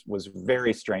was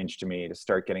very strange to me to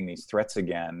start getting these threats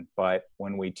again. But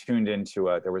when we tuned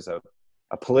into there was a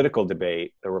political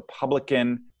debate, the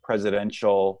Republican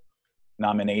presidential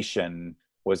nomination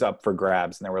was up for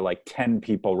grabs, and there were like 10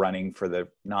 people running for the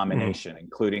nomination,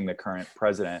 including the current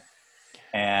president.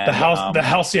 And the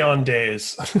halcyon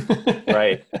days.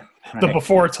 Right. The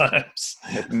before times.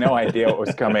 I had no idea what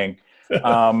was coming.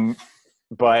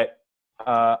 But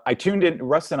I tuned in,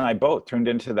 Russ and I both tuned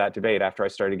into that debate after I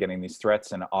started getting these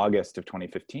threats in August of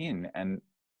 2015. And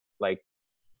like,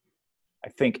 I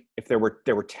think if there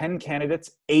were 10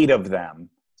 candidates, 8 of them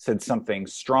said something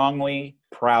strongly,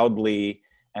 proudly,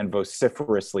 and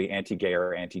vociferously anti-gay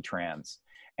or anti-trans.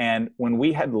 And when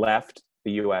we had left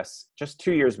the US just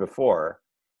 2 years before,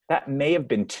 that may have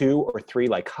been 2 or 3,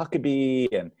 like Huckabee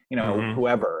and, you know,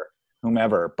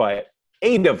 whomever, but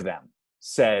 8 of them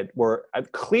were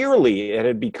clearly, it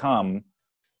had become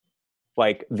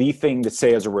like the thing to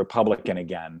say as a Republican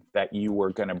again, that you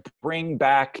were going to bring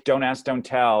back Don't Ask, Don't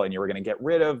Tell, and you were going to get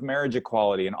rid of marriage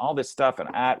equality and all this stuff. And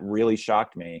that really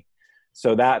shocked me.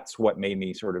 So that's what made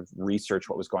me sort of research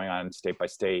what was going on state by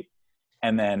state.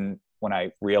 And then when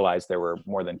I realized there were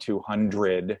more than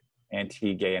 200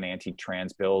 anti-gay and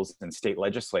anti-trans bills in state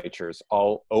legislatures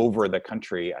all over the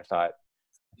country, I thought,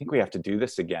 I think we have to do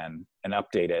this again and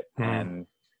update it and,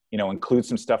 you know, include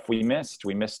some stuff we missed.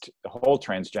 We missed the whole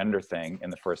transgender thing in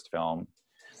the first film.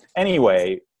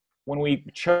 Anyway, when we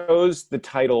chose the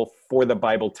title For the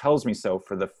Bible Tells Me So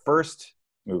for the first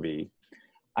movie,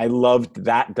 I loved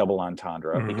that double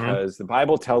entendre because the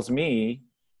Bible tells me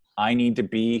I need to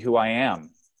be who I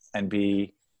am and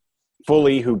be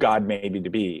fully who God made me to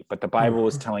be. But the Bible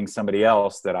was telling somebody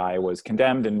else that I was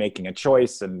condemned and making a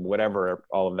choice and whatever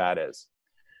all of that is.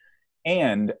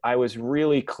 And I was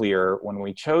really clear when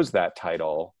we chose that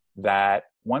title that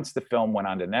once the film went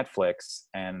on to Netflix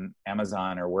and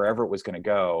Amazon or wherever it was going to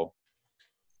go,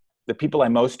 the people I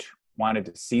most wanted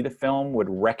to see the film would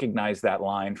recognize that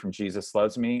line from Jesus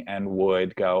Loves Me and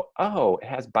would go, oh, it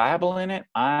has Bible in it?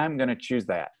 I'm going to choose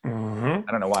that. I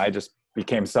don't know why I just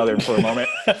became Southern for a moment.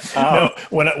 No,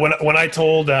 when I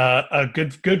told a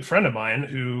good friend of mine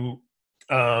who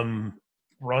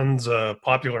runs a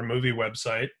popular movie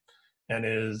website and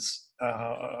is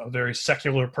a very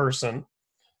secular person,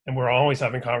 and we're always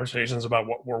having conversations about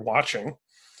what we're watching,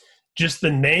 just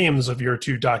the names of your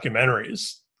 2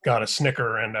 documentaries got a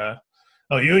snicker and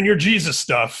oh, you and your Jesus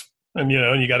stuff, and you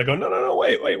know, and you got to go, no,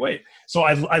 wait. So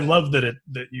I love that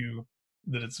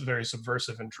it's very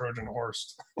subversive and Trojan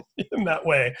horse in that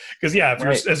way, because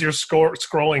as you're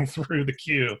scrolling through the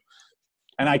queue,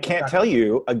 and I can't tell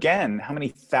you again how many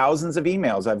thousands of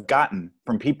emails I've gotten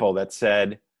from people that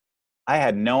said, I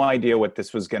had no idea what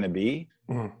this was going to be.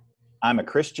 I'm a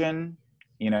Christian,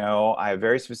 you know, I have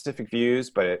very specific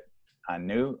views, but I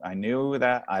knew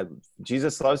that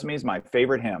Jesus Loves Me is my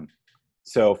favorite hymn.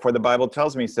 So For the Bible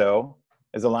Tells Me So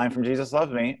is a line from Jesus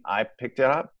Loves Me. I picked it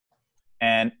up.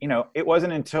 And, you know, it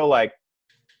wasn't until like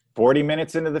 40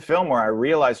 minutes into the film where I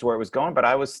realized where it was going, but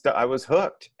I was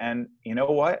hooked. And you know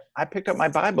what? I picked up my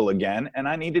Bible again, and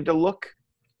I needed to look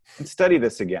and study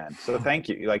this again. So thank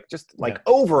you.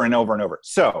 Over and over and over.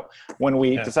 So when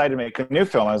we decided to make a new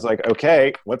film, I was like,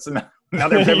 okay, what's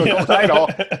another biblical title?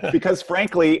 Because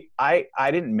frankly, I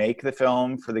didn't make the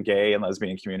film for the gay and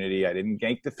lesbian community. I didn't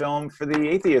make the film for the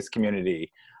atheist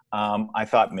community. I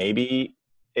thought maybe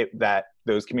that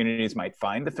those communities might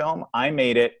find the film. I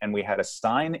made it, and we had a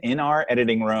sign in our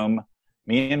editing room,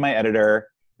 me and my editor,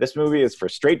 this movie is for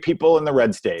straight people in the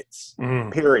red states,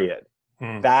 period.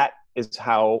 That is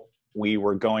how we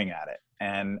were going at it.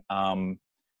 And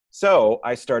so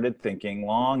I started thinking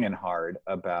long and hard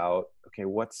about, okay,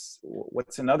 what's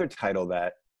another title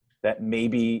that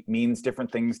maybe means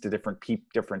different things to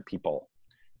different people.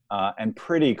 And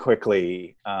pretty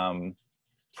quickly,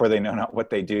 For They Know Not What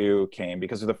They Do came,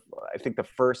 because I think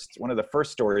one of the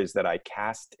first stories that I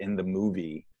cast in the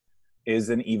movie is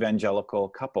an evangelical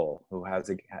couple who has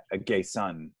a gay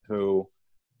son, who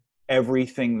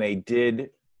everything they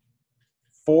did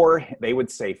they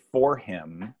would say for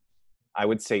him, I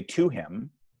would say to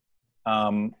him,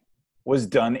 was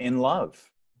done in love,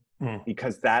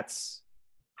 because that's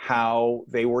how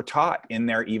they were taught in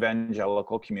their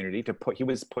evangelical community. He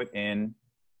was put in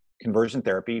conversion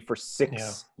therapy for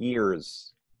 6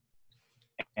 years,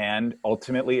 and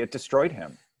ultimately it destroyed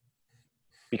him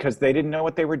because they didn't know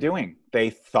what they were doing. They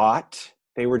thought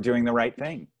they were doing the right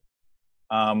thing.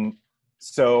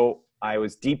 So I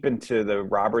was deep into the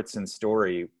Robertson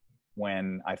story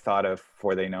when I thought of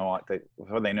For They Know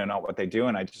Not What They Do,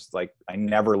 and I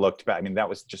never looked back. I mean, that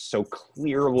was just so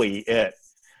clearly it,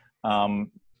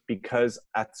 because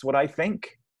that's what I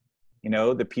think.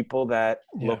 The people that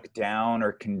look down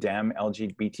or condemn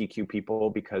LGBTQ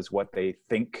people because what they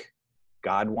think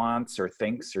God wants or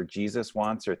thinks, or Jesus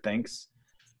wants or thinks,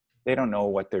 they don't know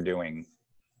what they're doing,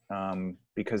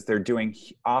 because they're doing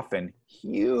often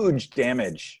huge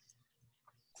damage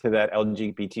to that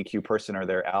LGBTQ person or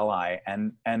their ally.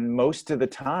 And most of the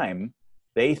time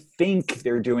they think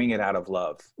they're doing it out of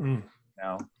love.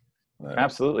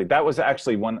 Absolutely. That was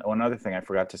actually one other thing I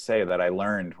forgot to say that I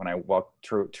learned when I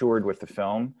toured with the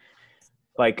film.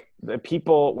 Like, the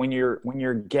people, when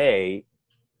you're gay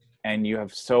and you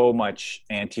have so much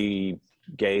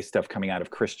anti-gay stuff coming out of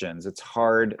Christians, it's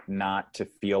hard not to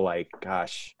feel like,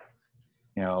 gosh,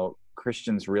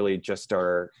 Christians really just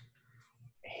are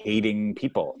hating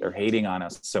people. They're hating on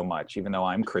us so much, even though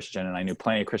I'm Christian, and I knew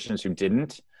plenty of Christians who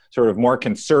didn't. Sort of more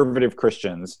conservative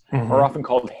Christians are often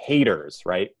called haters,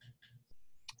 right?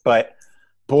 But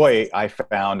boy, I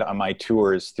found on my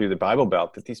tours through the Bible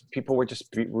Belt that these people were just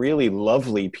really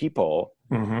lovely people.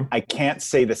 I can't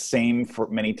say the same for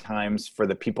many times for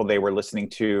the people they were listening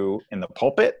to in the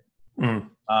pulpit.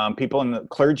 People in the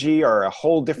clergy are a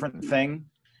whole different thing.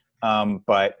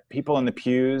 But people in the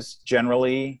pews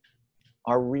generally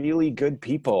are really good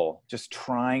people, just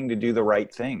trying to do the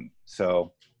right thing.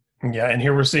 So, yeah, and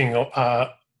here we're seeing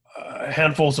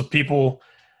handfuls of people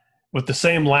with the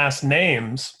same last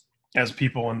names as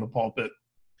people in the pulpit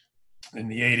in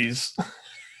the 80s,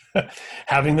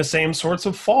 having the same sorts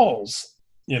of falls,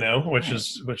 which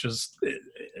is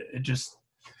it just,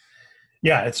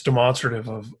 it's demonstrative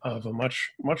of a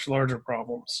much larger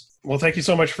problems. Well, thank you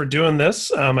so much for doing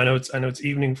this. I know it's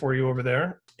evening for you over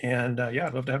there, and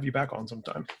I'd love to have you back on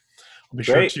sometime. I'll be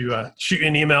Great. sure to shoot you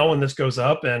an email when this goes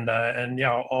up, and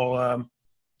I'll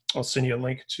send you a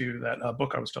link to that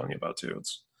book I was telling you about too.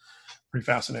 It's pretty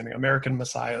fascinating. American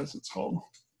Messiahs, it's called.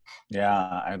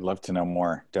 Yeah, I'd love to know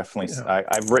more. Definitely. Yeah.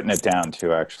 I've written it down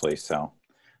too, actually, so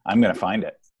I'm going to find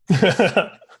it.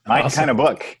 My kind of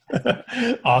book.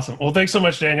 Awesome. Well, thanks so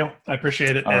much, Daniel. I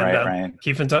appreciate it. All right, Ryan.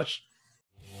 Keep in touch.